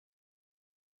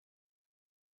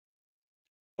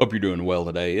Hope you're doing well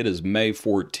today. It is May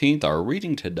 14th. Our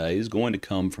reading today is going to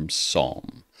come from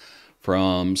Psalm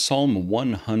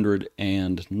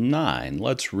 109.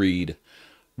 Let's read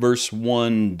verse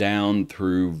 1 down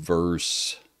through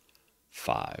verse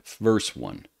 5. Verse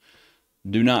 1.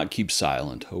 Do not keep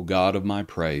silent, O God of my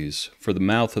praise, for the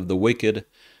mouth of the wicked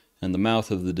and the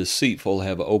mouth of the deceitful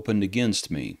have opened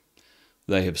against me.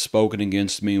 They have spoken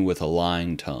against me with a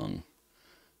lying tongue.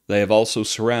 They have also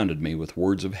surrounded me with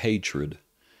words of hatred,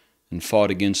 and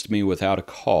fought against me without a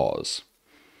cause.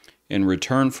 In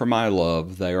return for my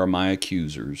love, they are my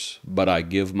accusers, but I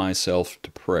give myself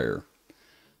to prayer.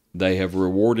 They have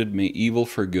rewarded me evil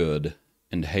for good,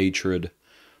 and hatred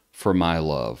for my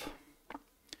love.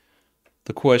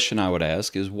 The question I would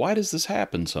ask is, why does this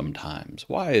happen sometimes?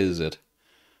 Why is it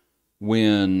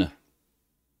when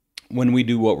we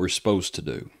do what we're supposed to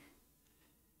do,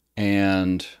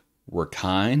 and we're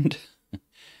kind,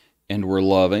 and we're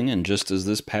loving, and just as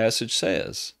this passage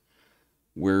says,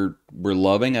 we're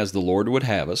loving as the Lord would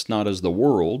have us, not as the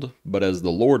world, but as the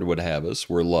Lord would have us.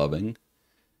 We're loving,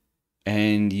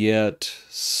 and yet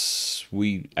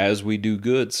as we do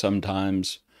good,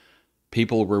 sometimes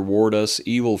people reward us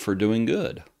evil for doing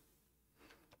good.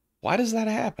 Why does that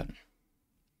happen?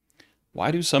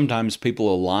 Why do sometimes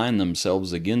people align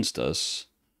themselves against us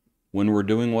when we're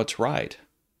doing what's right?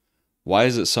 Why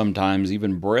is it sometimes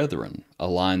even brethren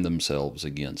align themselves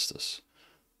against us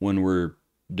when we're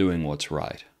doing what's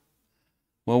right?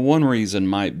 Well, one reason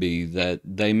might be that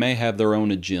they may have their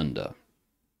own agenda,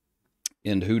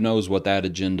 and who knows what that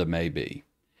agenda may be.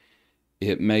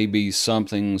 It may be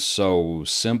something so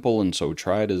simple and so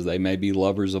trite as they may be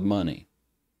lovers of money.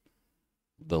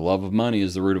 The love of money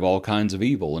is the root of all kinds of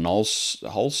evil, and all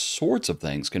sorts of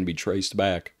things can be traced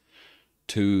back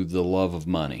to the love of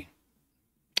money.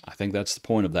 I think that's the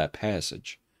point of that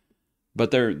passage.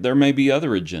 But there may be other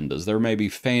agendas. There may be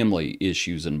family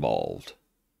issues involved.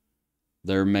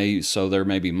 There may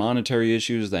be monetary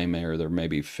issues. There may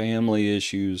be family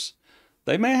issues.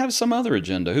 They may have some other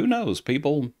agenda. Who knows?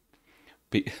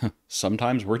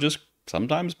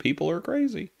 Sometimes people are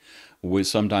crazy.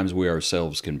 Sometimes we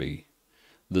ourselves can be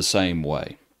the same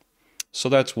way. So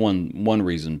that's one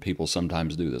reason people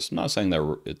sometimes do this. I'm not saying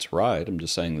that it's right. I'm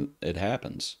just saying that it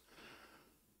happens.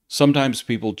 Sometimes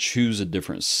people choose a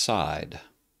different side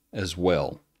as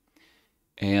well,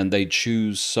 and they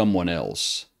choose someone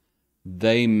else.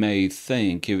 They may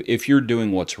think, if you're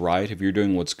doing what's right, if you're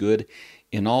doing what's good,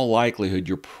 in all likelihood,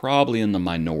 you're probably in the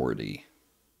minority.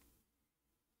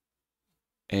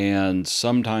 And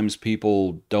sometimes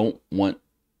people don't want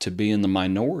to be in the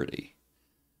minority.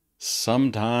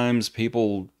 Sometimes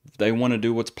people, they want to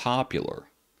do what's popular,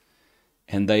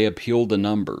 and they appeal to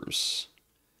numbers.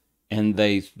 And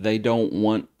they don't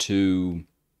want to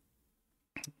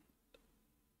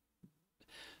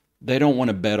bet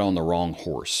on the wrong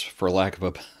horse, for lack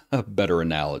of a better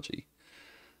analogy.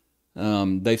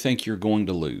 They think you're going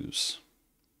to lose,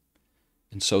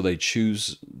 and so they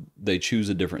choose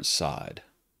a different side.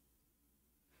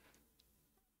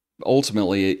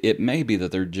 Ultimately, it may be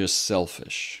that they're just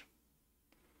selfish,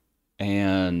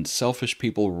 and selfish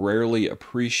people rarely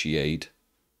appreciate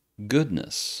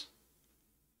goodness.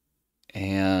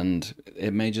 And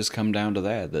it may just come down to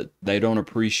that they don't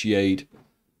appreciate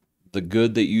the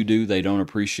good that you do. They don't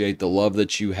appreciate the love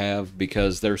that you have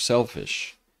because they're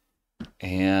selfish.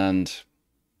 And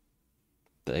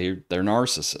they're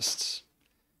narcissists.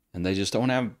 And they just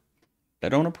don't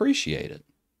appreciate it.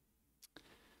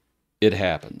 It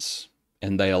happens.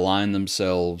 And they align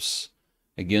themselves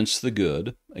against the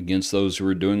good, against those who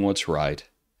are doing what's right.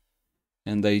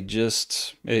 And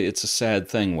it's a sad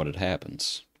thing when it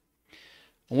happens.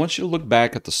 I want you to look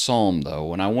back at the psalm,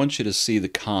 though, and I want you to see the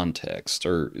context,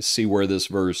 or see where this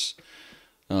verse,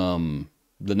 the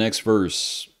next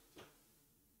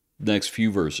few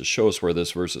verses, show us where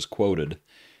this verse is quoted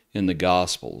in the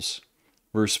Gospels.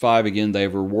 Verse 5 again, they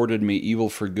have rewarded me evil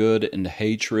for good and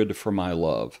hatred for my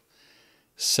love.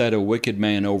 Set a wicked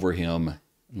man over him,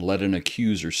 and let an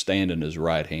accuser stand in his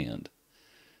right hand.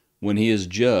 When he is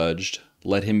judged,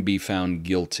 let him be found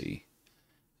guilty,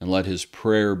 and let his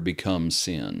prayer become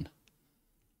sin.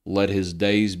 Let his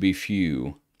days be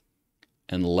few,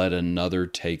 and let another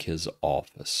take his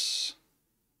office.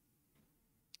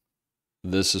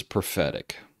 This is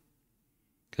prophetic,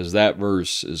 because that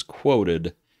verse is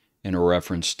quoted in a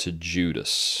reference to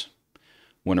Judas,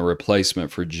 when a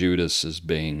replacement for Judas is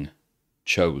being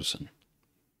chosen.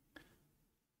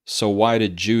 So why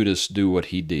did Judas do what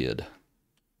he did?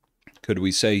 Could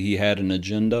we say he had an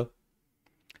agenda?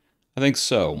 I think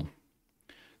so.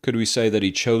 Could we say that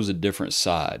he chose a different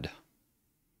side?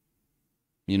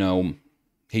 You know,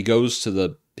 he goes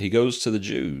to He goes to the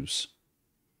Jews,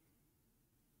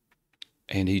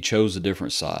 and he chose a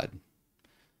different side.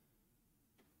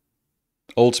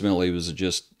 Ultimately,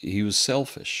 he was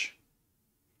selfish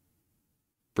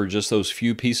for just those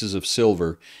few pieces of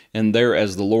silver. And there,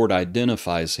 as the Lord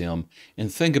identifies him,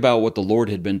 and think about what the Lord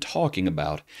had been talking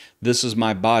about. This is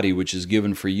my body, which is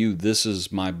given for you. This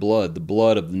is my blood, the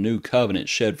blood of the new covenant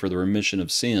shed for the remission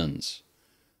of sins.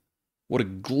 What a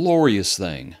glorious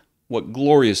thing. What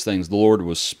glorious things the Lord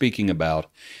was speaking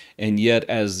about. And yet,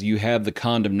 as you have the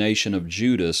condemnation of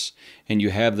Judas, and you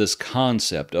have this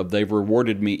concept of they've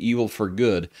rewarded me evil for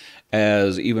good,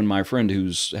 as even my friend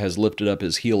has lifted up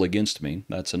his heel against me.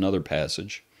 That's another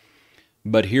passage.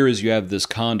 But here is you have this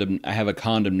a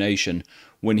condemnation.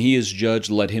 When he is judged,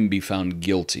 let him be found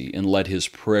guilty, and let his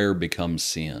prayer become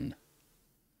sin.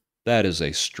 That is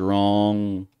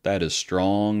strong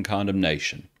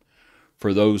condemnation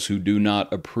for those who do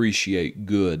not appreciate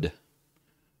good,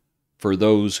 for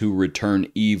those who return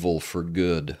evil for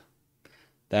good.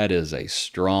 That is a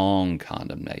strong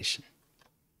condemnation.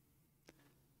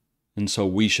 And so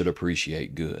we should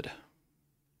appreciate good.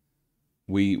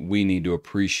 We need to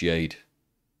appreciate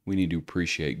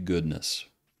goodness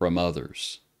from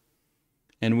others.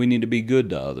 And we need to be good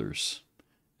to others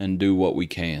and do what we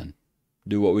can.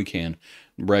 Do what we can,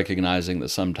 recognizing that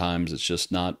sometimes it's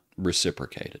just not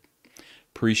reciprocated.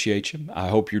 Appreciate you. I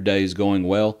hope your day is going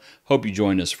well. Hope you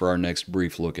join us for our next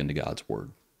brief look into God's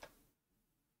Word.